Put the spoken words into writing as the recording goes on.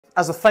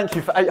As a thank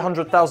you for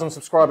 800,000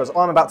 subscribers,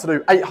 I'm about to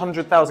do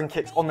 800,000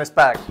 kicks on this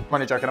bag. I'm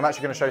only joking, I'm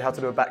actually going to show you how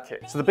to do a back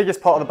kick. So the biggest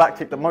part of the back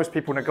kick that most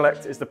people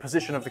neglect is the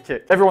position of the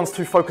kick. Everyone's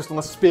too focused on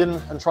the spin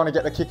and trying to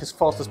get the kick as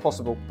fast as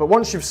possible. But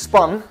once you've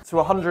spun to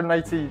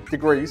 180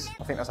 degrees,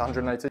 I think that's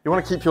 180, you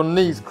want to keep your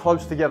knees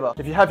close together.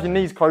 If you have your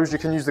knees closed, you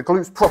can use the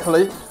glutes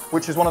properly,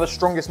 which is one of the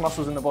strongest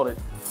muscles in the body.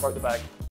 Broke the bag.